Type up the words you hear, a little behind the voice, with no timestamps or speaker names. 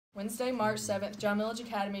Wednesday, March 7th, John Milledge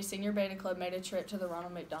Academy Senior Beta Club made a trip to the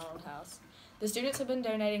Ronald McDonald House. The students have been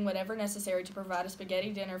donating whatever necessary to provide a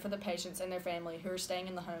spaghetti dinner for the patients and their family who are staying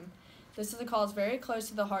in the home. This is a cause very close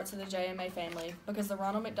to the hearts of the JMA family because the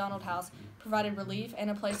Ronald McDonald House provided relief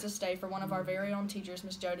and a place to stay for one of our very own teachers,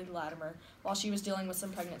 Miss Jody Latimer, while she was dealing with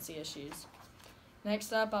some pregnancy issues.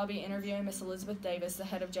 Next up, I'll be interviewing Miss Elizabeth Davis, the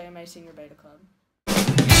head of JMA Senior Beta Club.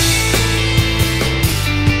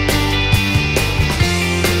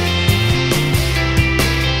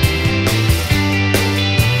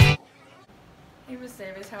 Hey, Miss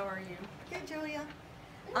Davis, how are you? Good, Julia.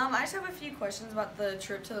 I just have a few questions about the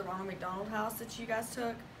trip to the Ronald McDonald House that you guys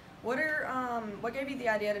took. What gave you the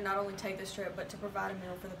idea to not only take this trip, but to provide a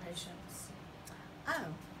meal for the patients? Oh,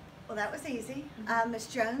 well, that was easy. Miss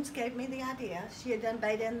Jones gave me the idea. She had done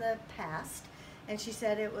beta in the past, and she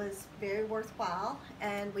said it was very worthwhile,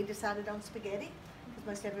 and we decided on spaghetti, because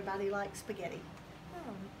most everybody likes spaghetti.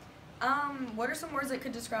 What are some words that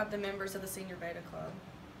could describe the members of the Senior Beta Club?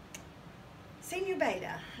 Senior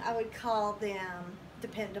Beta, I would call them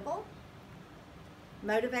dependable,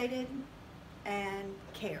 motivated, and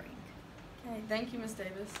caring. Okay, thank you, Miss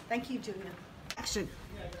Davis. Thank you, Julia. Action.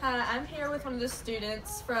 Hi, I'm here with one of the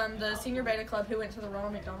students from the Senior Beta Club who went to the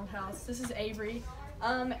Ronald McDonald House. This is Avery.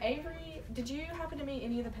 Avery, did you happen to meet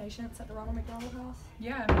any of the patients at the Ronald McDonald House?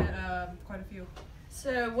 Yeah, I met quite a few.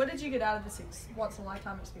 So, what did you get out of this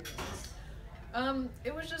once-in-a-lifetime experience?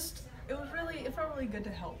 It felt really good to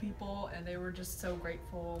help people, and they were just so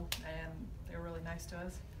grateful, and they were really nice to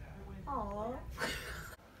us. Aww.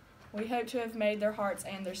 We hope to have made their hearts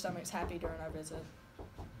and their stomachs happy during our visit.